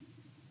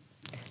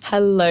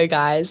Hello,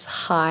 guys.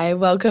 Hi,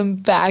 welcome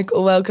back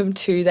or welcome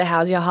to the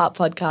How's Your Heart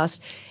podcast.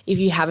 If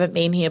you haven't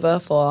been here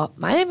before,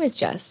 my name is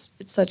Jess.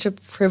 It's such a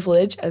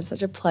privilege and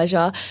such a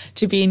pleasure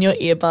to be in your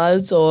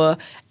earbuds or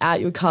at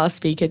your car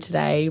speaker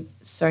today.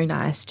 So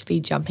nice to be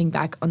jumping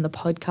back on the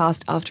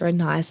podcast after a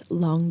nice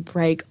long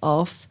break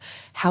off.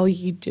 How are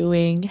you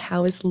doing?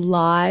 How is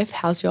life?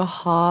 How's your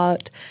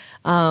heart?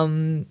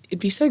 It'd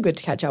be so good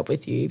to catch up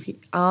with you. If you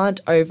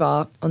aren't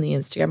over on the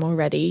Instagram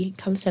already,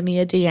 come send me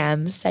a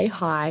DM, say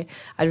hi.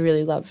 I'd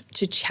really love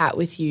to chat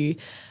with you.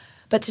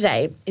 But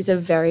today is a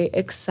very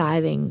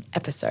exciting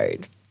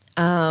episode.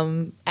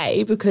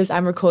 Because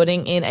I'm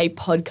recording in a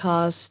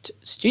podcast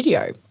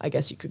studio, I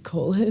guess you could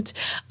call it.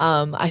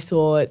 I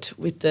thought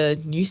with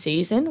the new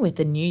season, with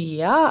the new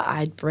year,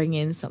 I'd bring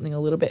in something a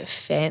little bit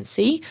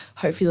fancy,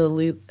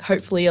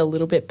 hopefully a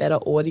little bit better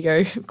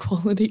audio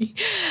quality,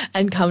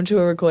 and come to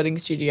a recording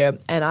studio.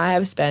 And I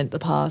have spent the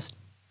past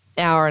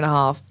hour and a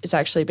half, it's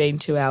actually been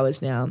 2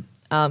 hours now,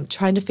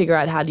 trying to figure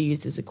out how to use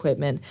this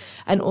equipment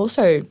and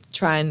also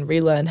try and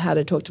relearn how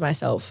to talk to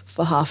myself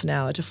for half an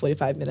hour to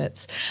 45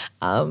 minutes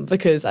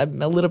because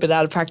I'm a little bit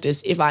out of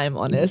practice, if I am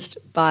honest.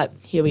 But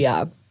here we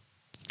are.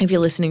 If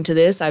you're listening to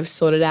this, I've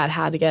sorted out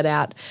how to get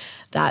out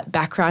that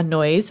background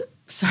noise.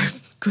 So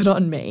good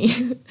on me.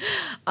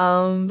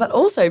 But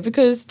also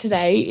because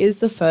today is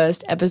the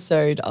first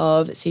episode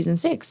of season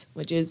 6,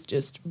 which is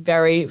just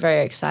very,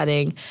 very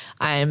exciting.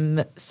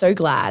 I'm so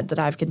glad that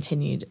I've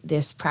continued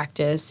this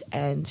practice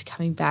and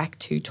coming back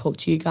to talk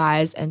to you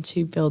guys and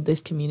to build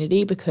this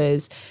community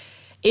because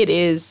it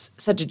is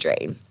such a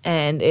dream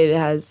and it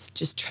has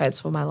just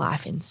transformed my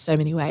life in so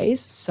many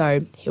ways. So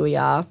here we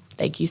are.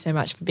 Thank you so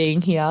much for being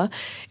here.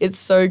 It's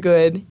so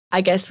good. I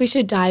guess we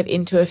should dive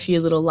into a few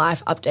little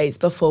life updates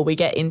before we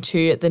get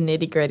into the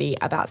nitty-gritty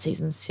about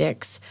season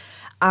 6.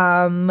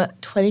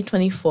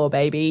 2024,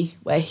 baby.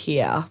 We're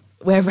here.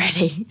 We're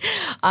ready.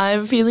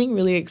 I'm feeling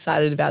really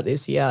excited about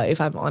this year,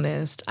 if I'm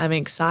honest. I'm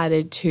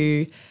excited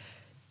to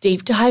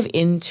deep dive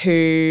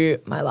into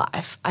my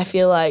life. I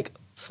feel like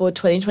for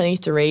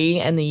 2023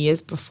 and the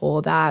years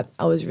before that,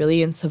 I was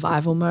really in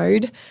survival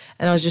mode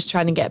and I was just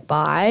trying to get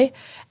by.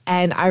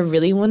 And I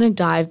really want to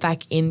dive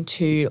back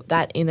into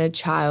that inner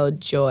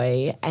child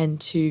joy and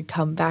to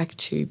come back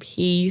to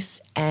peace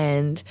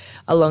and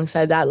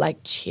alongside that, like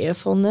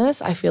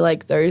cheerfulness. I feel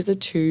like those are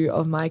two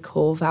of my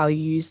core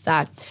values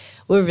that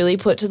were really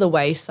put to the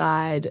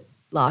wayside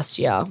last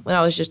year when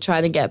I was just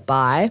trying to get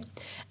by.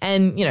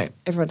 And, you know,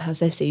 everyone has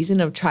their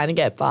season of trying to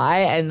get by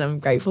and I'm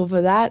grateful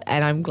for that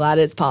and I'm glad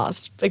it's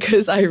passed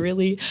because I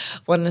really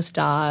want to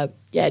start,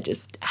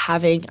 just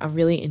having a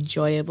really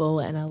enjoyable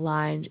and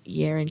aligned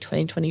year in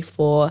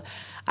 2024.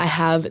 I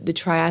have the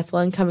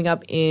triathlon coming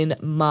up in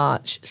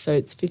March, so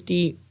it's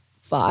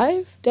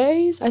 55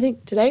 days, I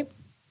think, today.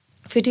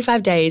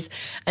 55 days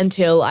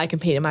until I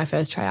compete in my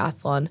first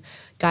triathlon.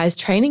 Guys,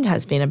 training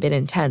has been a bit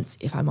intense,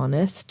 if I'm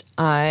honest.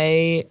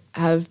 I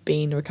have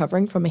been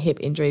recovering from a hip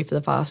injury for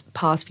the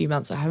past few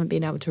months, so I haven't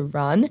been able to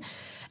run.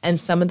 And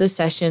some of the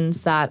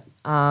sessions that,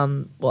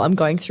 I'm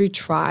going through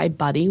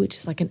TriBuddy, which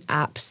is like an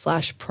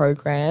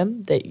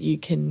app/program that you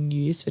can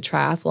use for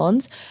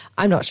triathlons.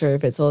 I'm not sure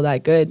if it's all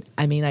that good.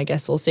 I mean, I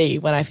guess we'll see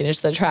when I finish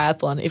the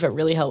triathlon if it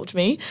really helped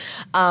me.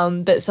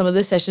 But some of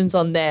the sessions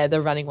on there,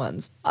 the running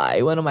ones,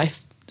 I went on my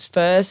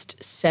first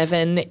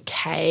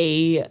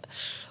 7K,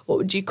 what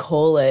would you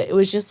call it? It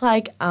was just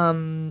like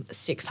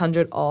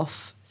 600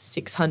 off,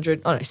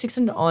 600 on,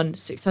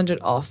 600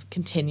 off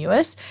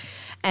continuous.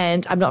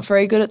 And I'm not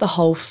very good at the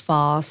whole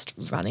fast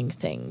running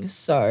thing.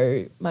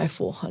 So my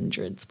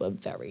 400s were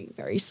very,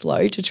 very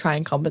slow to try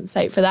and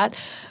compensate for that.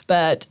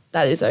 But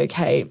that is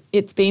okay.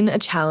 It's been a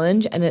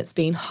challenge and it's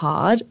been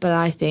hard, but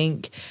I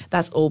think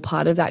that's all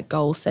part of that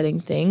goal setting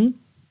thing.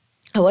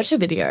 I watched a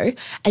video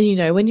and you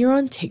know when you're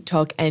on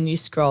TikTok and you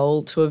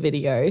scroll to a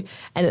video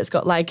and it's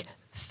got like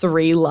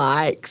 3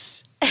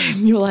 likes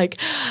and you're like,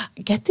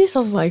 get this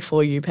off my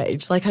For You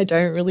page. Like I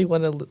don't really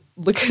want to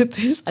look at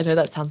this. I know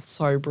that sounds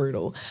so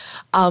brutal,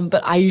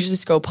 but I usually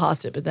scroll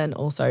past it. But then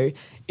also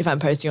if I'm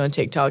posting on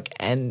TikTok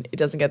and it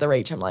doesn't get the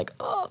reach, I'm like,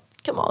 oh,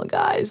 come on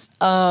guys.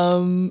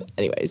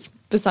 Anyways,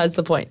 besides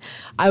the point,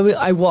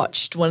 I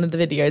watched one of the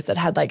videos that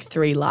had like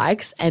 3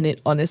 likes and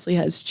it honestly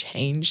has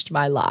changed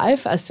my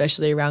life,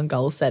 especially around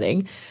goal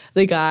setting.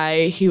 The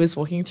guy, he was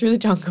walking through the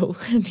jungle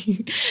and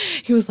he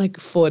was like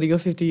 40 or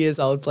 50 years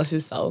old, bless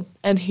his soul.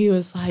 And he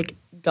was like,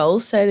 goal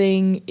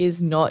setting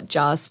is not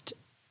just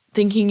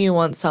thinking you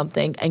want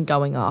something and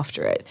going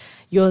after it.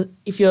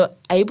 If you're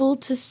able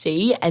to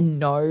see and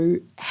know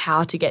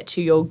how to get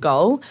to your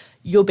goal,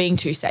 you're being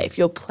too safe.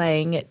 You're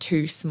playing it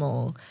too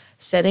small.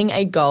 Setting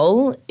a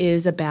goal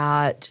is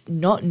about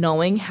not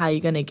knowing how you're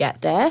going to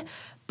get there,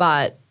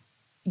 but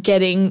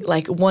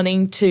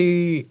wanting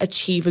to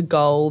achieve a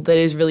goal that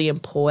is really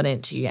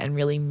important to you and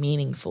really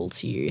meaningful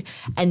to you,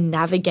 and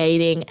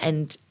navigating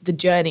and the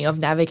journey of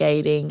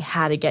navigating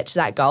how to get to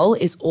that goal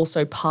is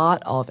also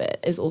part of it,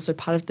 is also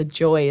part of the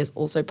joy, is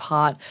also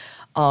part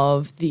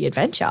of the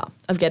adventure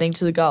of getting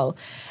to the goal.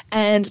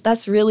 And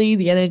that's really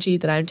the energy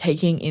that I'm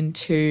taking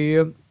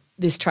into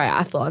this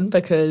triathlon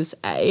because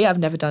A, I've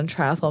never done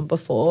triathlon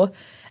before,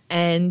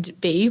 and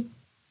B,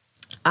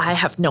 I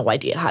have no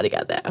idea how to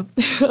get there.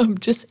 I'm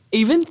just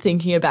even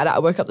thinking about it. I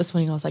woke up this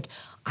morning, I was like,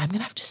 I'm going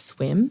to have to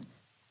swim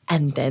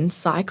and then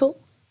cycle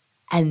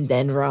and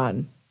then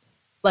run,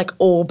 like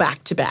all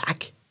back to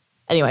back.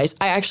 Anyways,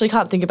 I actually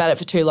can't think about it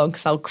for too long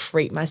because I'll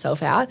creep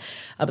myself out.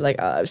 I'll be like,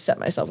 oh, I've set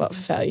myself up for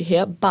failure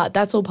here. But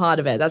that's all part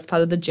of it. That's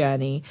part of the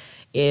journey,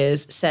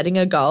 is setting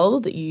a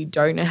goal that you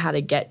don't know how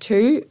to get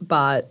to,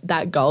 but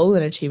that goal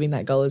and achieving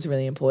that goal is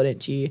really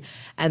important to you.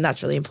 And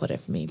that's really important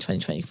for me in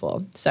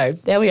 2024. So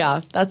there we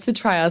are. That's the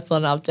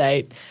triathlon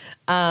update.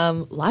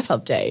 Life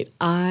update.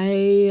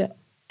 I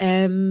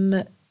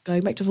am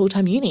going back to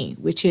full-time uni,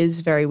 which is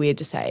very weird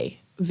to say.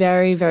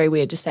 Very, very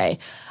weird to say.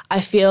 I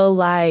feel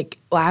like,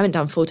 I haven't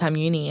done full-time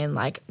uni in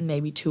like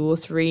maybe 2 or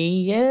 3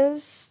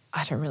 years.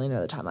 I don't really know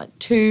the timeline.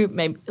 2,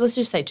 maybe, let's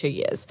just say 2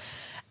 years.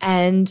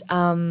 And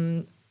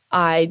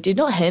I did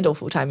not handle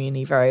full-time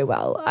uni very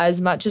well.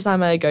 As much as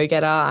I'm a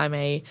go-getter,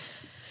 I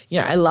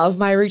love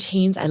my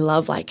routines. I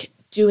love like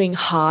doing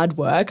hard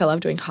work. I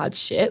love doing hard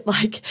shit.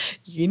 Like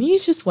uni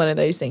is just one of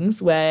those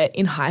things where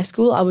in high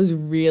school I was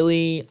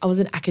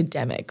an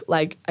academic.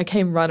 Like I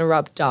came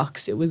runner-up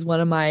Dux. It was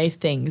one of my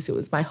things. It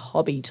was my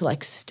hobby to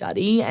like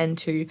study and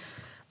to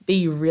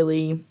be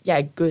really,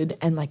 good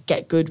and like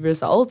get good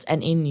results.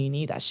 And in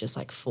uni that's just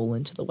like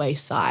fallen to the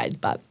wayside.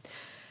 But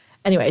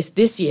anyways,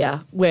 this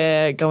year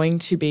we're going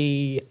to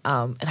be,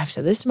 and I've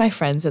said this to my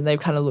friends and they've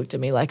kind of looked at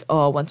me like,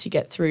 oh, once you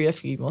get through a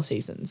few more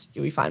seasons,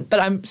 you'll be fine. But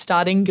I'm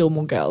starting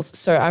Gilmore Girls.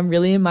 So I'm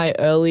really in my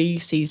early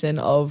season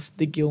of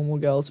the Gilmore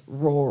Girls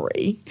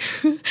Rory.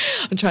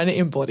 I'm trying to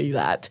embody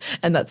that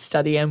and that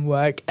study and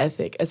work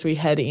ethic as we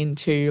head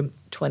into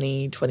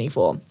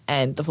 2024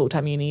 and the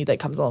full-time uni that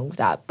comes along with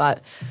that.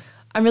 But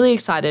I'm really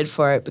excited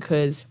for it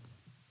because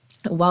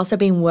whilst I've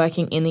been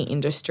working in the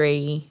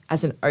industry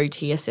as an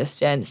OT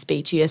assistant,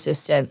 speechy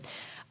assistant,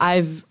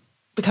 I've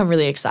become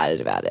really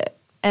excited about it.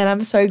 And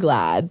I'm so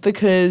glad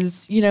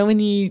because, when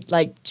you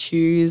like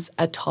choose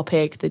a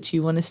topic that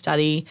you want to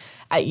study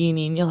at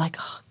uni and you're like,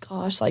 oh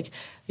gosh, like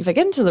if I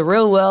get into the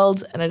real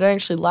world and I don't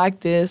actually like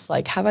this,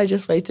 like have I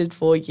just wasted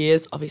 4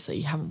 years? Obviously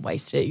you haven't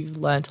wasted it. You've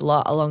learned a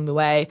lot along the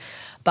way,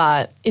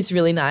 but it's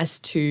really nice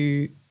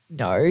to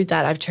know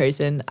that I've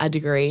chosen a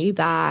degree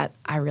that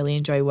I really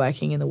enjoy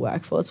working in the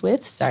workforce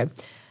with. So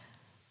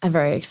I'm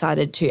very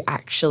excited to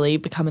actually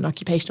become an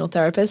occupational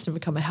therapist and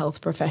become a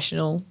health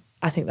professional.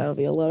 I think that'll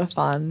be a lot of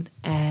fun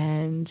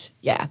and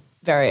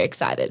very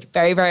excited.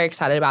 Very, very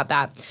excited about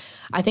that.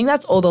 I think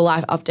that's all the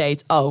life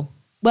updates. Oh,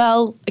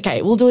 well,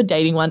 okay, we'll do a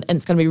dating one and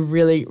it's going to be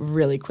really,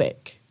 really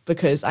quick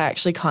because I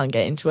actually can't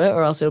get into it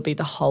or else it'll be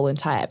the whole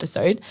entire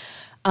episode.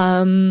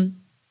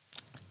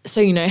 So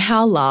you know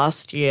how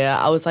last year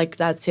I was like,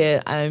 that's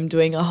it, I'm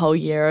doing a whole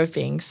year of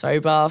being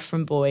sober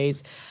from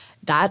boys.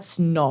 That's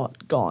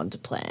not gone to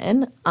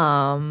plan.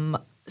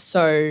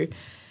 So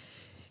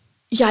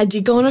I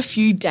did go on a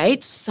few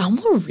dates. Some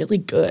were really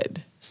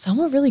good.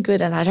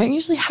 And I don't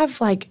usually have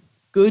like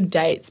good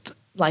dates,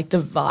 like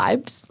the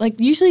vibes. Like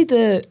usually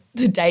the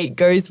date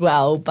goes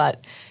well,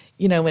 but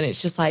when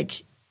it's just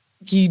like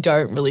you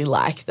don't really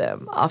like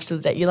them after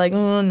the date. You're like,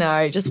 oh, no,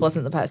 it just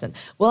wasn't the person.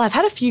 Well, I've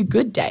had a few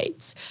good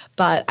dates,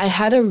 but I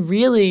had a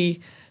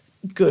really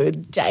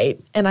good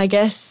date and I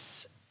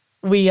guess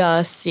we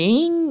are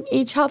seeing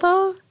each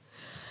other.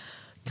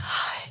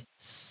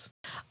 Guys,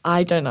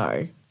 I don't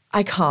know.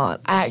 I can't.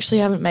 I actually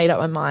haven't made up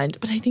my mind,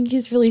 but I think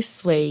he's really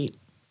sweet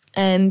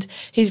and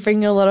he's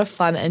bringing a lot of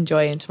fun and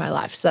joy into my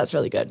life. So that's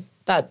really good.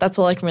 That's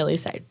all I can really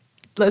say.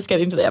 Let's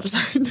get into the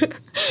episode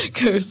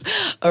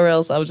or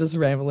else I'll just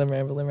ramble.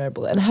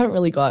 And I haven't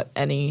really got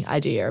any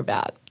idea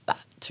about that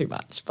too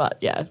much. But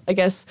yeah, I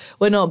guess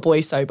we're not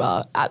boy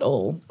sober at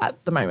all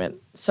at the moment.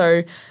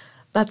 So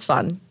that's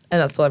fun. And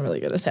that's all I'm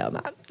really going to say on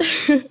that.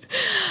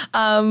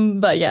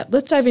 But yeah,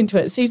 let's dive into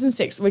it. Season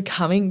 6, we're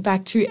coming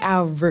back to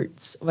our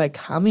roots. We're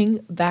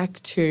coming back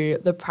to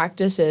the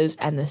practices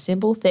and the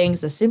simple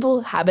things, the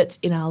simple habits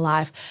in our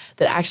life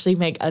that actually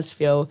make us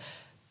feel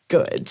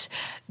good.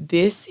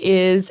 This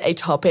is a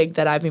topic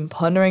that I've been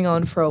pondering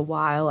on for a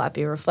while. I've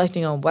been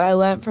reflecting on what I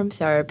learned from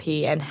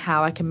therapy and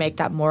how I can make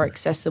that more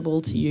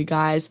accessible to you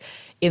guys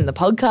in the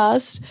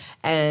podcast.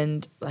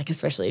 And like,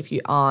 especially if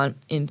you aren't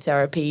in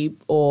therapy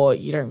or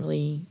you don't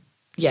really,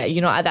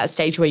 you're not at that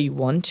stage where you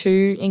want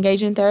to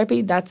engage in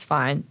therapy, that's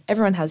fine.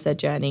 Everyone has their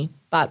journey.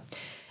 But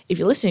if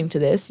you're listening to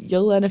this,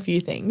 you'll learn a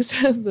few things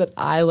that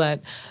I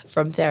learned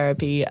from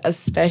therapy,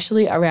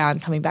 especially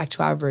around coming back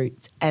to our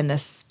roots and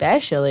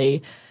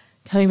especially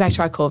coming back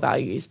to our core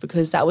values,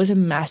 because that was a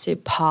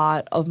massive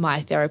part of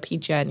my therapy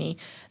journey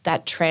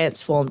that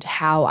transformed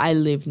how I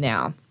live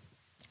now.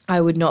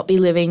 I would not be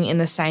living in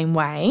the same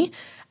way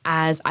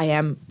as I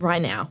am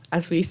right now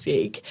as we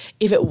speak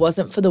if it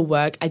wasn't for the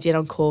work I did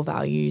on core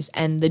values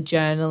and the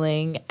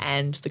journaling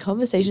and the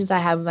conversations I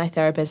have with my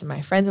therapist and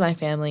my friends and my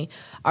family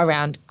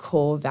around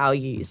core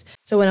values.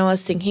 So when I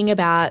was thinking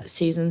about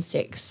season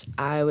 6,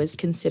 I was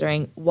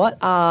considering what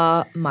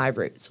are my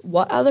roots?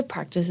 What are the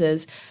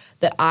practices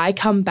that I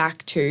come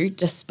back to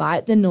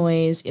despite the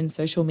noise in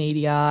social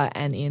media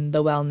and in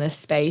the wellness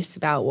space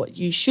about what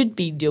you should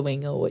be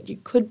doing or what you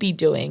could be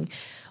doing.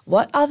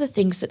 What are the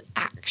things that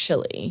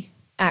actually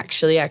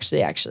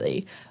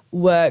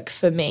work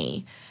for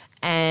me?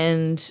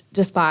 And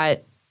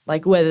despite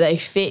like whether they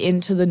fit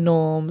into the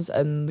norms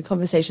and the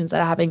conversations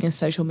that are happening in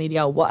social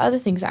media, what are the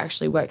things that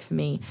actually work for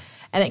me?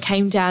 And it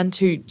came down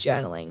to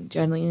journaling.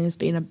 Journaling has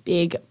been a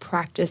big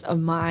practice of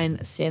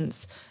mine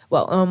since,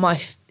 well, I'm on my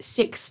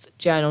 6th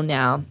journal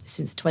now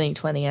since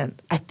 2020.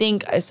 And I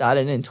think I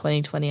started in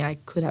 2020. I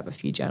could have a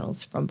few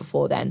journals from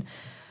before then.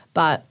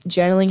 But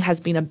journaling has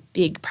been a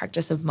big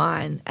practice of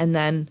mine. And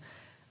then,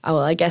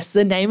 I guess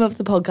the name of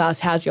the podcast,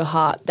 How's Your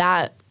Heart?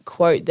 That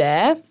quote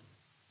there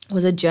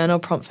was a journal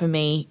prompt for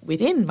me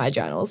within my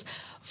journals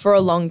for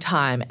a long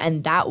time.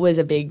 And that was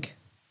a big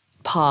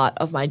part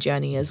of my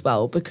journey as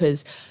well,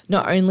 because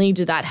not only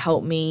did that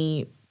help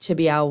me to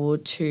be able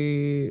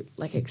to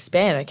like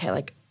expand,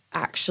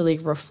 actually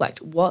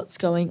reflect what's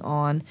going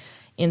on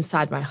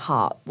inside my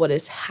heart, what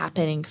is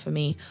happening for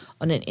me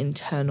on an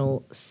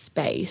internal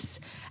space,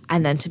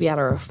 and then to be able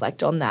to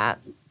reflect on that.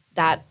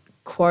 That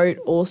quote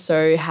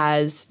also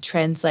has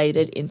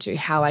translated into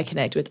how I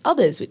connect with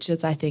others, which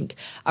is, I think,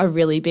 a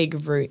really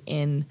big root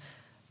in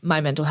my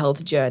mental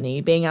health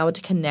journey, being able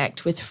to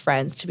connect with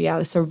friends, to be able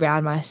to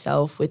surround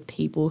myself with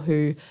people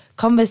who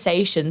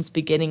conversations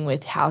beginning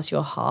with how's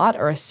your heart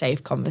are a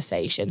safe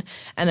conversation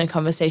and a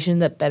conversation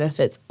that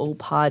benefits all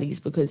parties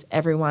because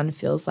everyone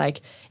feels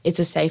like it's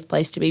a safe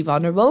place to be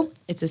vulnerable.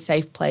 It's a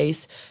safe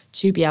place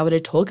to be able to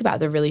talk about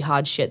the really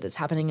hard shit that's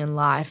happening in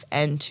life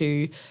and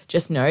to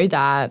just know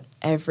that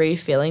every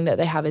feeling that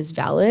they have is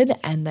valid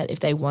and that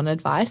if they want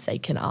advice, they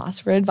can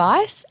ask for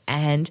advice.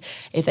 And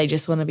if they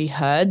just want to be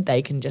heard,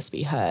 they can just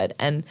be heard.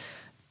 And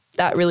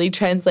that really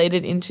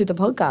translated into the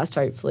podcast,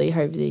 hopefully.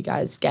 Hopefully you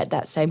guys get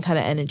that same kind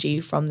of energy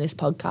from this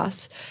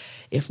podcast.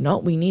 If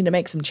not, we need to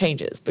make some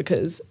changes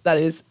because that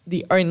is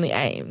the only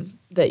aim,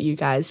 that you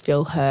guys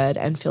feel heard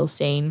and feel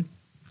seen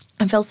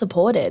and feel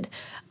supported.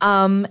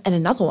 And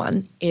another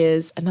one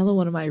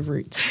of my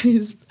roots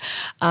is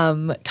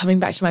coming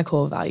back to my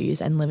core values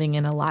and living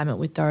in alignment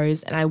with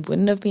those. And I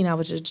wouldn't have been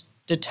able to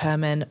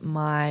determine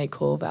my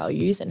core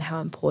values and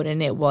how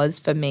important it was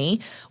for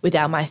me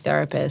without my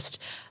therapist.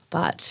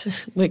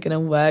 But we're going to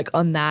work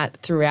on that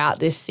throughout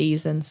this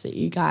season so that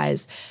you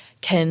guys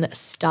can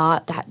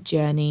start that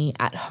journey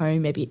at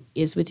home. Maybe it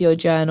is with your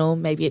journal.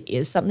 Maybe it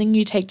is something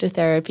you take to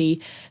therapy.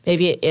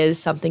 Maybe it is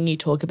something you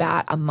talk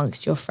about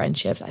amongst your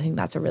friendships. I think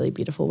that's a really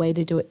beautiful way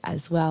to do it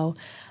as well.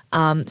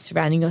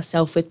 Surrounding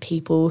yourself with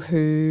people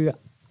who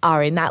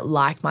are in that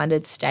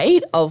like-minded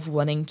state of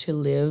wanting to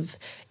live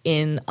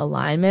in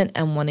alignment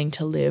and wanting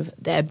to live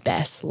their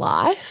best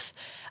life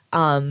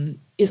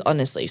is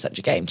honestly such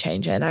a game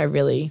changer. And I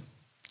really,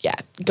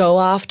 go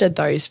after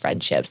those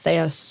friendships. They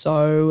are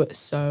so,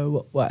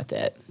 so worth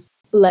it.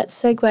 Let's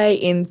segue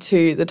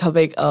into the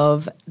topic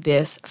of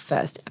this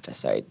first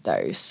episode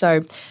though.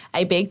 So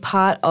a big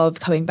part of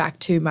coming back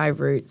to my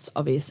roots,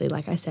 obviously,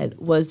 like I said,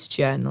 was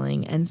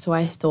journaling. And so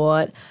I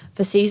thought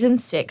for season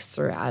 6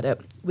 throughout it,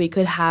 we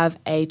could have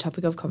a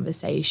topic of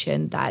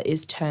conversation that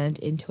is turned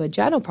into a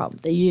journal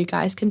prompt that you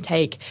guys can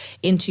take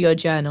into your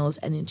journals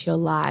and into your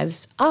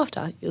lives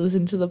after you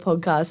listen to the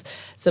podcast.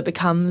 So it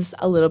becomes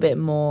a little bit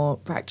more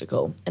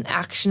practical, an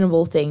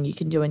actionable thing you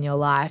can do in your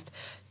life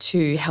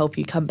to help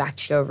you come back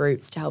to your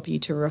roots, to help you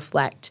to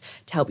reflect,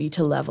 to help you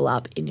to level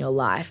up in your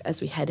life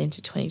as we head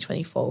into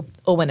 2024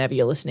 or whenever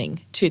you're listening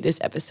to this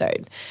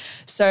episode.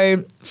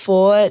 So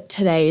for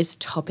today's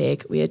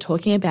topic, we are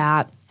talking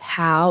about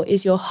how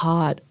is your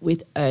heart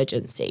with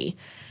urgency?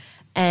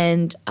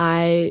 And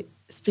I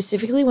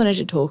specifically wanted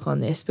to talk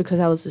on this because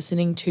I was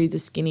listening to the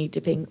Skinny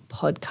Dipping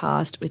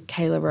podcast with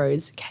Kayla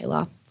Rose.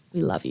 Kayla,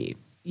 we love you.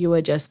 You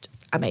are just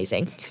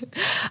amazing.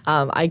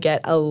 I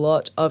get a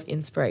lot of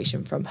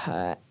inspiration from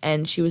her.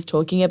 And she was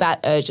talking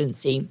about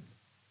urgency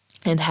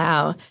and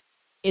how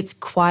it's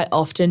quite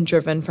often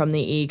driven from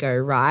the ego,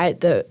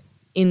 right?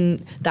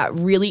 In that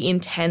really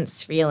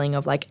intense feeling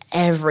of like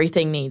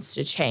everything needs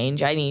to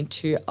change. I need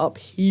to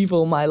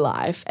upheaval my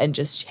life and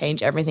just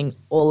change everything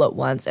all at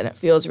once. And it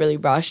feels really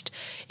rushed.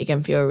 It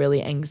can feel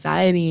really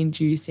anxiety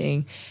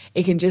inducing.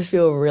 It can just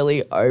feel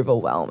really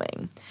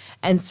overwhelming.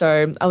 And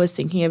so I was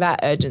thinking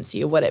about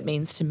urgency, what it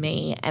means to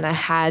me. And I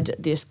had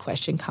this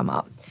question come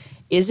up.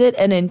 Is it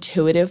an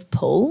intuitive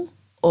pull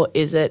or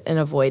is it an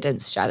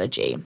avoidance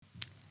strategy?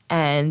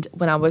 And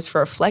when I was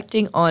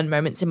reflecting on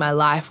moments in my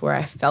life where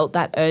I felt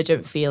that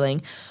urgent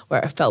feeling,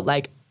 where I felt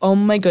like, oh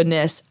my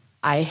goodness,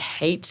 I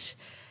hate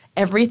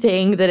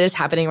everything that is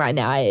happening right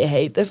now. I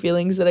hate the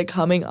feelings that are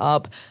coming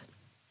up.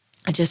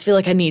 I just feel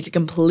like I need to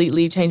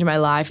completely change my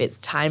life. It's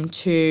time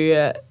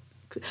to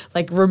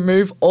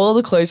remove all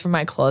the clothes from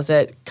my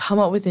closet, come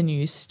up with a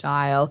new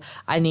style.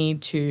 I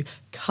need to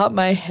cut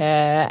my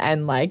hair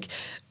and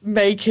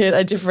make it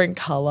a different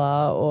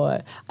color,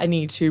 or I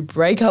need to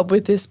break up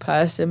with this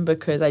person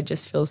because I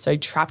just feel so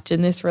trapped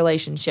in this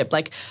relationship.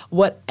 Like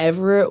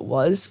whatever it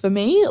was for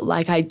me,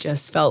 like I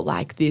just felt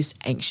like this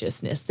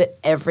anxiousness that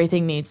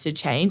everything needs to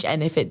change.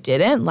 And if it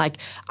didn't, like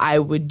I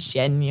would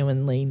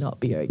genuinely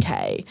not be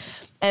okay.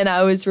 And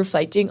I was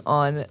reflecting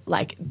on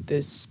like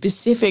the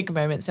specific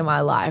moments in my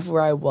life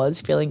where I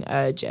was feeling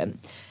urgent.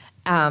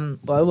 I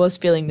was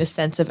feeling this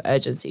sense of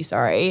urgency,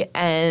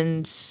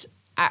 and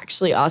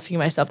actually asking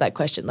myself that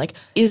question, like,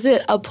 is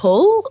it a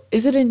pull?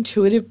 Is it an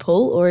intuitive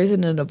pull, or is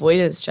it an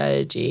avoidance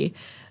strategy?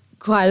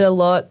 Quite a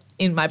lot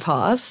in my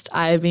past,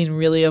 I've been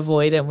really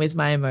avoidant with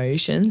my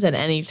emotions, and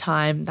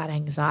anytime that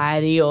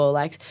anxiety or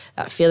like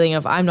that feeling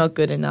of I'm not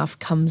good enough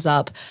comes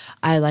up,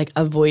 I like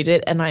avoid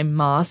it and I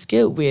mask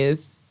it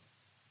with,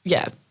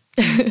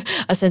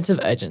 a sense of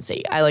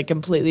urgency. I like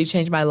completely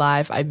changed my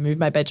life. I moved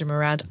my bedroom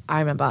around. I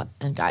remember,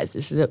 and guys,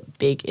 this is a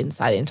big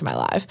insight into my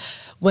life.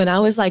 When I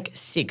was like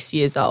 6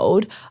 years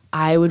old,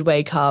 I would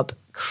wake up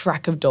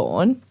crack of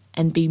dawn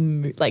and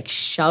be like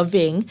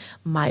shoving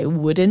my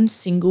wooden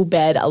single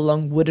bed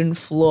along wooden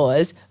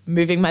floors,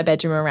 moving my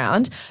bedroom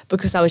around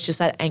because I was just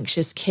that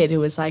anxious kid who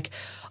was like,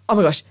 oh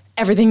my gosh,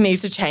 everything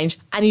needs to change.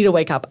 I need to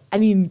wake up. I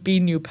need to be a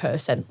new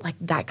person, like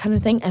that kind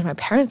of thing. And my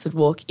parents would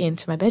walk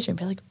into my bedroom and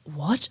be like,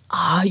 what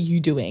are you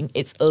doing?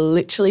 It's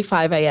literally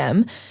 5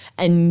 a.m.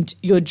 and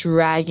you're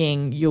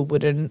dragging your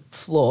wooden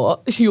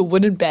floor, your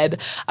wooden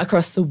bed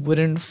across the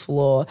wooden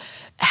floor.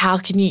 How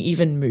can you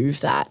even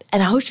move that?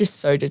 And I was just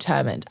so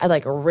determined. I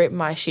like rip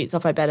my sheets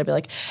off my bed and be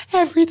like,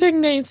 everything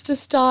needs to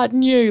start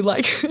new.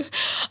 Like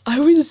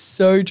I was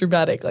so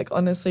dramatic. Like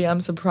honestly,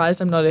 I'm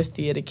surprised I'm not a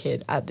theatre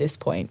kid at this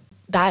point.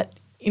 That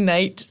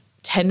innate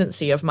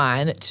tendency of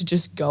mine to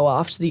just go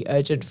after the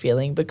urgent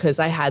feeling because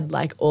I had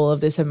like all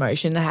of this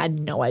emotion. I had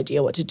no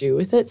idea what to do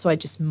with it. So I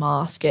just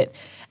mask it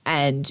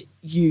and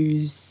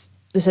use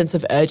the sense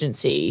of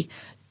urgency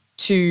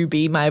to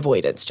be my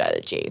avoidance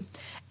strategy.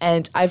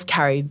 And I've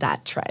carried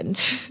that trend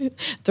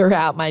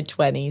throughout my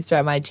 20s,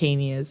 throughout my teen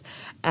years.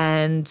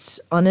 And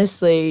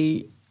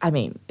honestly, I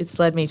mean, it's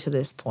led me to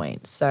this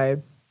point.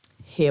 So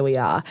here we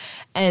are.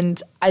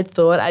 And I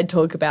thought I'd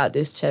talk about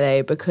this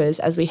today because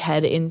as we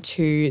head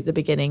into the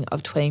beginning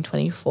of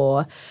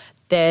 2024,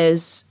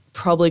 there's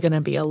probably going to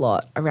be a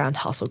lot around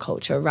hustle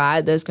culture, right?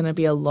 There's going to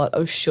be a lot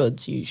of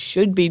shoulds. You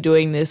should be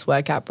doing this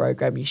workout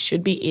program. You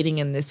should be eating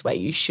in this way.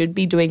 You should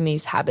be doing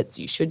these habits.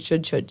 You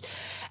should.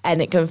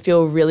 And it can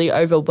feel really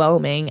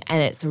overwhelming,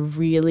 and it's a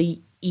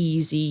really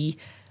easy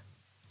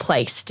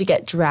place to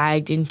get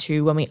dragged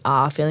into when we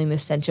are feeling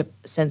this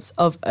sense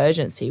of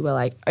urgency. We're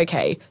like,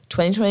 okay,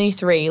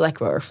 2023,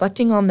 like we're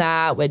reflecting on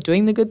that. We're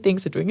doing the good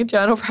things. We're doing a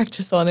journal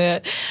practice on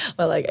it.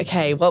 We're like,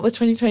 okay, what was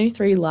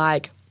 2023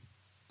 like?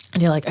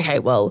 And you're like, okay,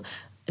 well,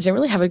 I didn't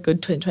really have a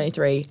good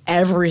 2023.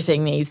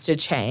 Everything needs to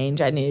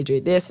change. I need to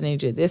do this. I need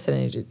to do this. I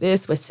need to do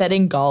this. We're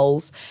setting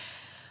goals,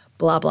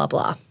 blah, blah,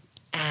 blah.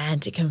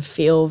 And it can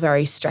feel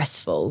very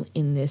stressful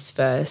in this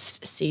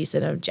first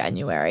season of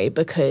January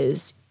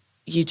because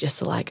you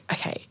just are like,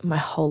 okay, my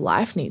whole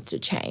life needs to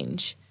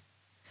change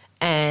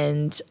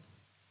and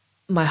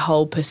my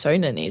whole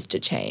persona needs to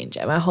change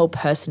and my whole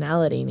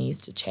personality needs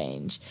to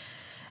change.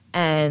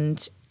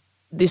 And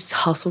this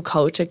hustle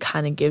culture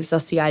kind of gives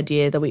us the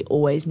idea that we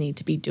always need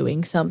to be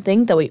doing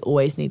something, that we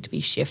always need to be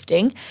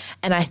shifting.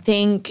 And I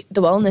think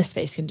the wellness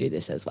space can do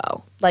this as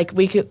well. Like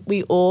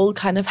we all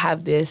kind of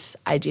have this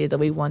idea that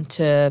we want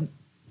to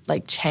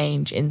like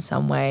change in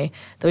some way,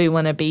 that we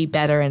want to be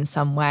better in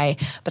some way.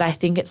 But I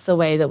think it's the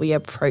way that we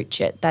approach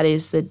it that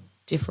is the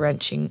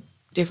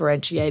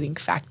differentiating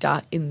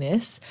factor in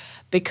this,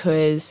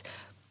 because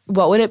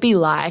what would it be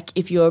like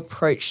if you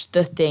approached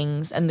the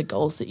things and the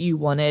goals that you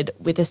wanted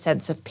with a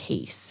sense of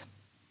peace?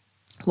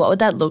 What would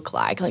that look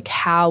like? Like,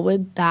 how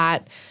would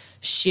that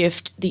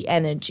shift the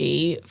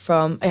energy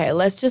from, okay,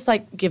 let's just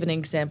like give an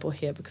example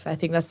here because I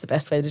think that's the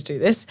best way to do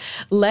this.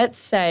 Let's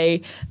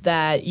say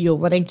that you're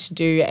wanting to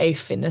do a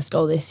fitness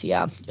goal this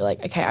year. You're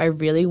like, okay, I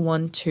really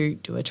want to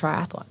do a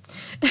triathlon.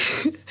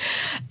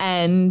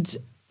 And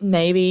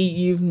maybe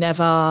you've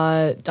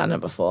never done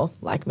it before,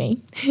 like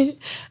me.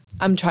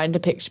 I'm trying to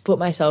put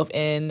myself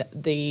in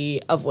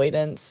the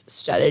avoidance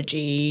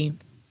strategy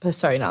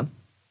persona.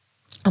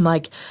 I'm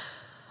like,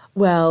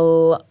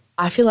 well,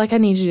 I feel like I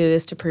need to do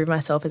this to prove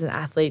myself as an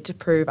athlete, to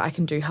prove I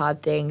can do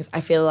hard things.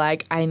 I feel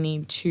like I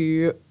need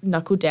to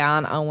knuckle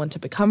down. I want to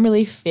become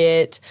really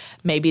fit.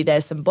 Maybe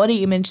there's some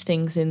body image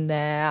things in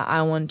there.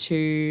 I want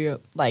to,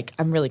 like,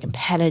 I'm really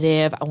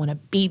competitive. I want to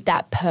beat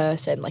that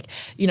person. Like,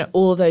 you know,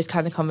 all of those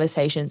kind of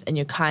conversations. And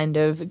you're kind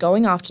of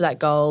going after that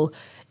goal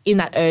in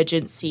that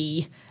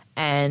urgency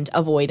and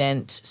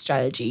avoidant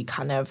strategy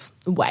kind of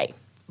way,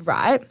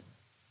 right?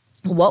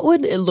 What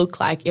would it look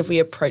like if we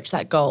approach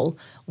that goal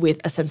with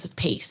a sense of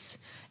peace?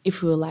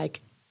 If we were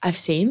like, I've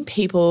seen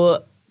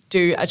people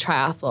do a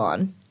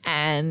triathlon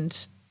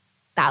and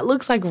that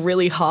looks like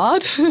really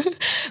hard.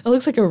 It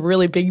looks like a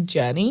really big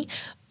journey,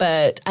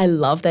 but I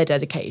love their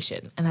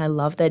dedication and I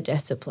love their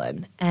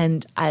discipline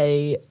and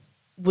I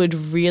would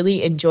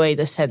really enjoy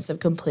the sense of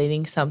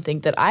completing something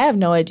that I have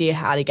no idea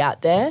how to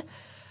get there,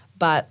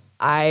 but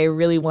I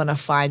really want to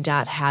find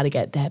out how to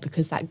get there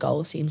because that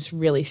goal seems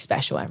really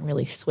special and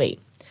really sweet.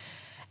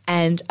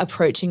 And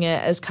approaching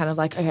it as kind of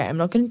like, okay, I'm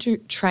not going to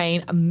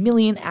train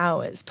 1,000,000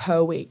 hours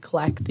per week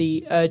like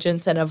the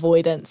urgence and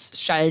avoidance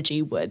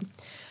strategy would.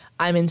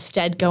 I'm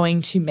instead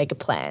going to make a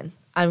plan.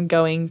 I'm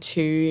going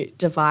to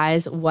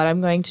devise what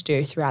I'm going to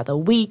do throughout the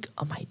week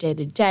on my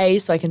day-to-day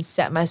so I can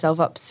set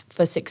myself up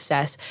for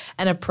success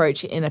and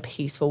approach it in a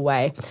peaceful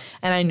way.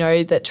 And I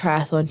know that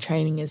triathlon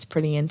training is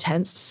pretty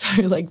intense,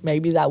 so like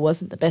maybe that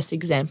wasn't the best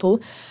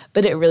example,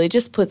 but it really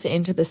just puts it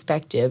into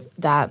perspective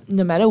that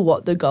no matter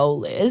what the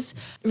goal is,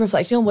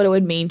 reflecting on what it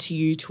would mean to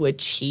you to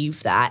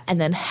achieve that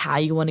and then how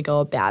you want to go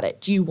about it.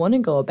 Do you want to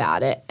go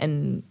about it?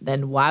 And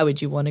then why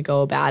would you want to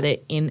go about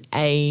it in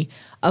a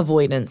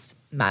avoidance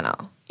manner?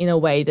 In a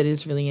way that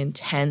is really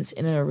intense,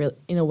 in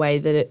a way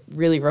that it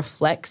really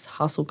reflects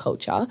hustle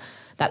culture,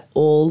 that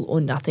all or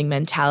nothing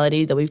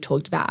mentality that we've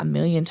talked about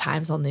 1,000,000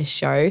 times on this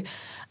show.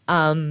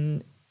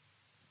 Obviously,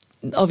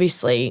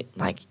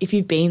 like if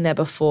you've been there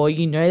before,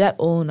 you know that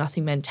all or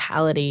nothing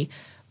mentality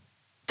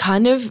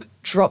kind of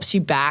drops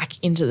you back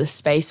into the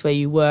space where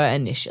you were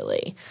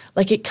initially.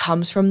 Like it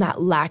comes from that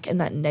lack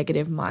and that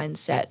negative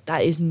mindset.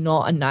 That is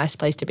not a nice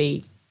place to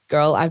be.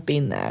 Girl, I've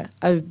been there.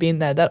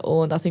 That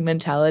all or nothing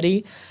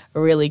mentality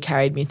really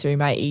carried me through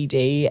my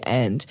ED,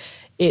 and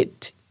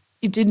it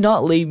did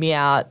not leave me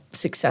out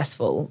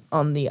successful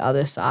on the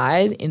other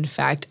side. In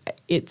fact,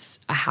 it's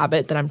a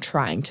habit that I'm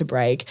trying to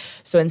break.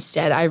 So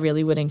instead, I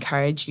really would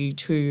encourage you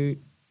to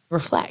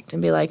reflect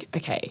and be like,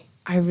 okay,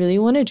 I really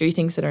want to do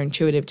things that are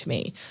intuitive to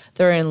me,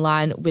 that are in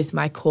line with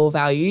my core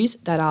values,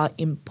 that are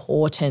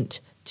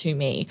important to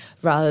me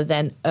rather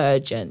than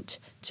urgent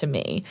to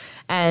me.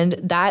 And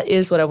that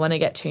is what I want to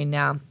get to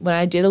now. When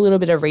I did a little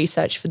bit of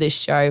research for this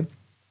show,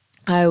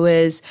 I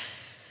was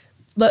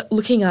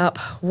looking up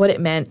what it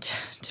meant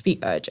to be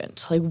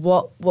urgent. Like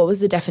what was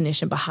the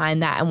definition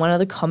behind that? And one of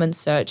the common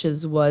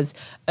searches was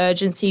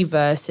urgency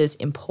versus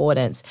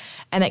importance.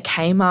 And it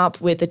came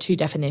up with the two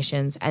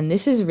definitions. And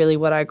this is really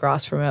what I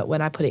grasped from it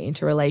when I put it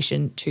into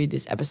relation to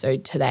this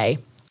episode today.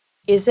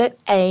 Is it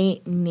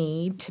a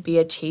need to be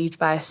achieved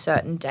by a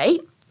certain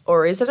date?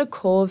 Or is it a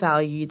core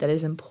value that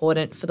is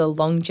important for the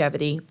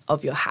longevity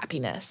of your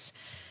happiness?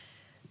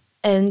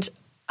 And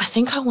I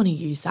think I want to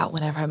use that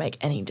whenever I make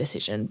any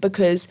decision,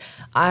 because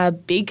a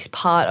big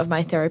part of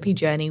my therapy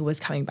journey was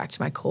coming back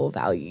to my core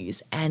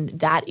values. And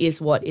that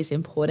is what is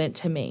important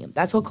to me.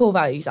 That's what core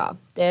values are.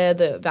 They're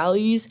the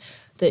values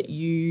that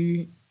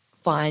you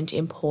find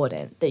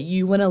important, that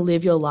you want to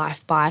live your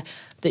life by,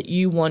 that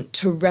you want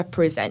to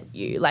represent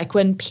you. Like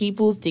when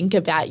people think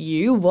about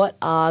you, what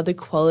are the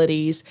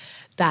qualities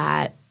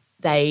that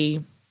they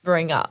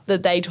bring up,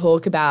 that they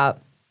talk about?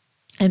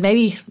 And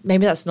maybe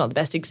that's not the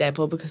best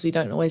example because we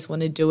don't always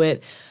want to do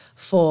it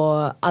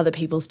for other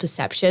people's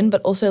perception,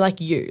 but also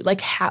like you,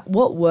 like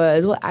what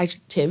words, what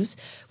adjectives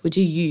would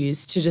you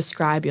use to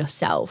describe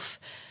yourself?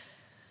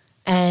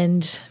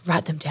 And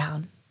write them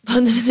down,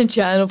 put them in a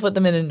journal, put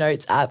them in a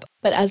notes app.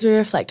 But as we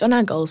reflect on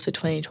our goals for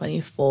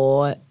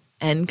 2024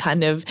 and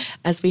kind of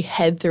as we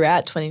head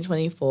throughout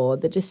 2024,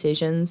 the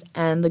decisions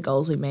and the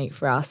goals we make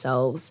for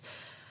ourselves,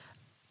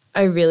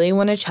 I really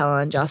want to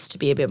challenge us to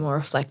be a bit more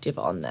reflective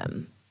on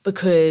them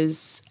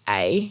because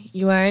A,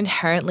 you are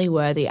inherently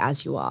worthy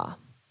as you are.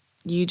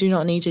 You do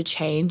not need to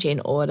change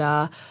in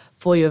order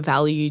for your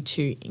value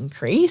to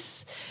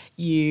increase.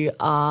 You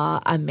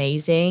are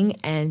amazing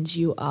and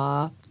you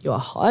are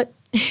hot.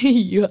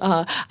 You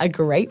are a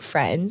great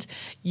friend.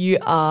 You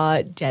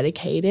are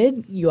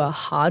dedicated. You are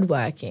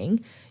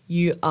hardworking.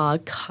 You are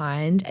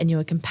kind and you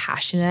are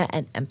compassionate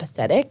and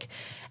empathetic.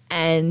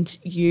 And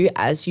you,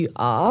 as you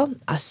are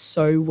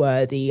so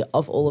worthy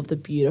of all of the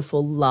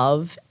beautiful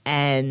love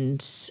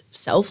and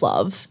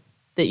self-love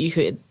that you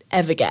could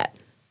ever get.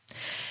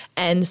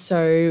 And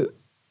so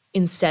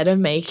instead of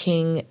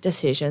making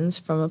decisions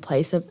from a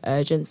place of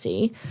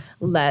urgency,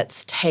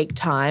 let's take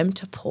time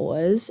to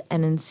pause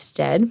and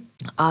instead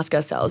ask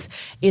ourselves,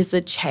 is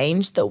the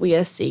change that we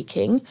are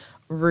seeking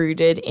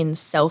rooted in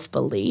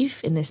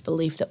self-belief, in this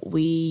belief that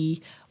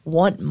we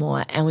want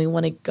more and we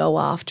want to go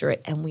after it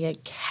and we are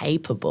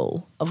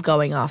capable of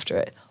going after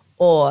it?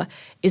 Or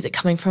is it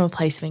coming from a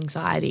place of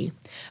anxiety?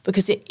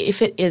 Because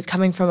if it is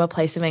coming from a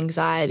place of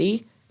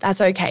anxiety,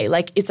 that's okay.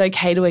 Like it's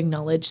okay to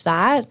acknowledge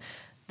that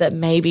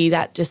maybe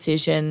that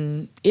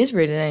decision is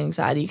rooted in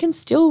anxiety. You can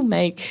still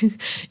make,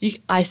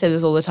 I say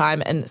this all the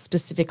time, and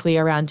specifically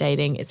around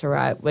dating, it's all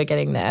right, we're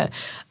getting there.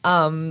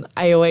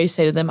 I always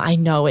say to them, I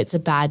know it's a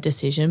bad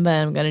decision, but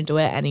I'm going to do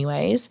it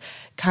anyways.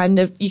 Kind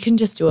of, you can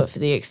just do it for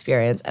the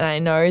experience. And I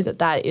know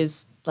that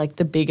is like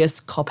the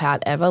biggest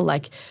cop-out ever.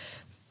 Like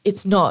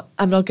it's not,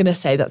 I'm not going to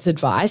say that's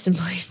advice, and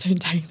please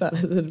don't take that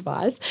as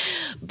advice,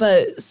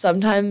 but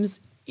sometimes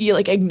you're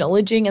like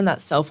acknowledging, and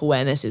that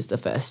self-awareness is the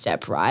first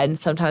step, right? And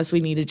sometimes we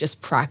need to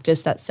just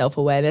practice that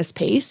self-awareness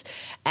piece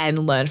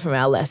and learn from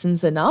our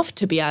lessons enough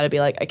to be able to be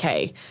like,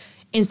 okay,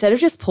 instead of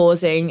just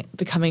pausing,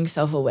 becoming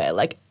self-aware,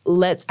 like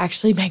let's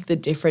actually make the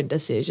different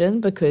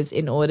decision, because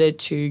in order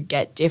to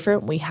get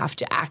different, we have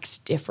to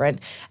act different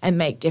and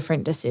make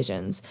different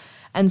decisions.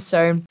 And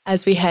so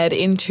as we head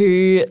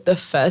into the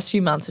first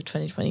few months of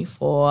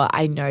 2024,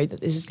 I know that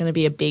this is going to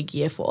be a big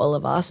year for all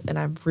of us, and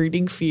I'm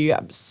rooting for you.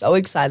 I'm so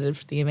excited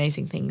for the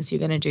amazing things you're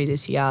going to do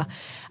this year.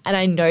 And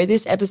I know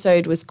this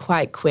episode was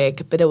quite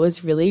quick, but it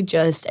was really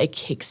just a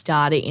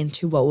Kickstarter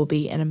into what will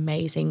be an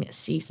amazing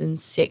season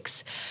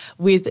 6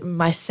 with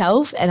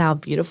myself and our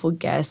beautiful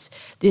guests.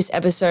 This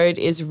episode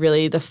is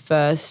really the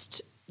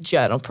first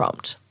journal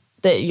prompt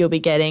that you'll be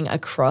getting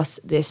across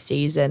this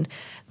season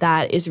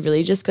that is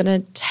really just going to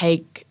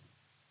take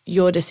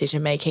your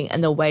decision making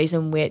and the ways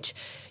in which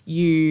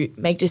you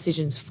make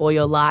decisions for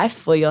your life,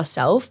 for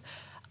yourself,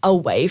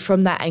 away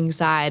from that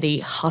anxiety,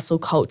 hustle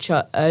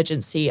culture,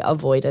 urgency,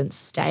 avoidance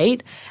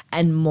state,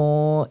 and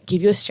more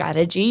give you a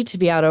strategy to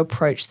be able to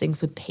approach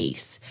things with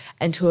peace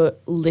and to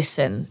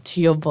listen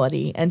to your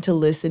body and to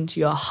listen to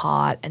your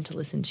heart and to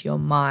listen to your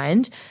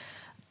mind,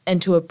 and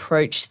to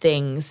approach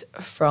things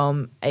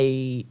from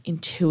a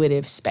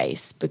intuitive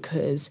space,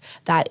 because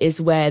that is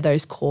where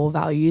those core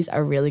values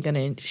are really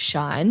going to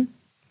shine.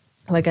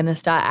 We're going to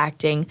start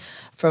acting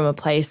from a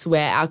place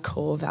where our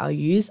core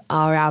values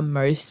are our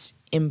most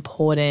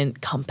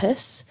important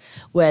compass,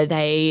 where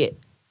they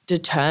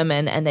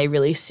determine and they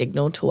really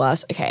signal to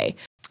us, okay,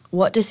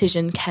 what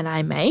decision can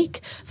I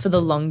make for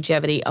the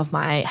longevity of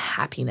my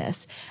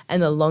happiness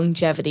and the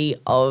longevity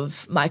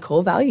of my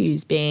core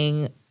values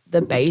being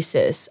the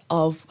basis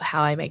of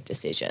how I make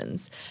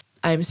decisions.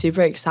 I'm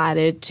super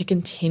excited to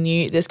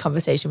continue this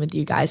conversation with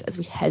you guys as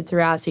we head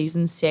throughout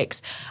season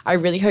 6. I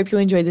really hope you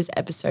enjoyed this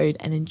episode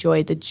and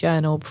enjoyed the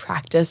journal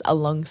practice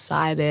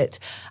alongside it.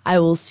 I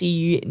will see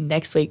you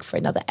next week for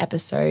another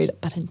episode.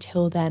 But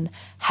until then,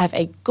 have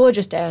a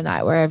gorgeous day or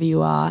night wherever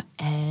you are.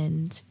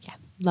 And yeah,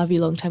 love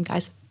you long time,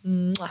 guys.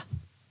 Mwah.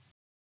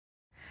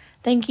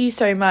 Thank you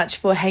so much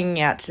for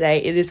hanging out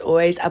today. It is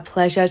always a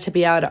pleasure to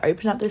be able to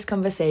open up this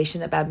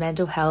conversation about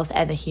mental health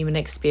and the human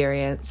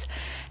experience.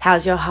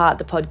 How's Your Heart?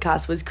 The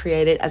podcast was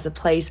created as a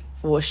place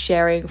for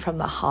sharing from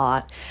the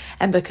heart.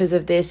 And because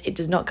of this, it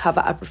does not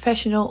cover a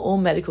professional or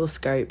medical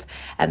scope.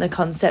 And the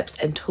concepts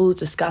and tools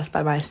discussed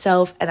by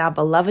myself and our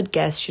beloved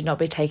guests should not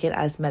be taken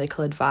as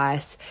medical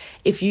advice.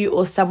 If you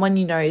or someone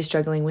you know is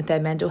struggling with their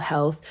mental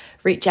health,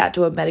 reach out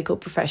to a medical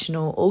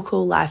professional or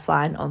call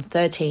Lifeline on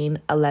 13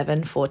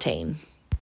 11 14.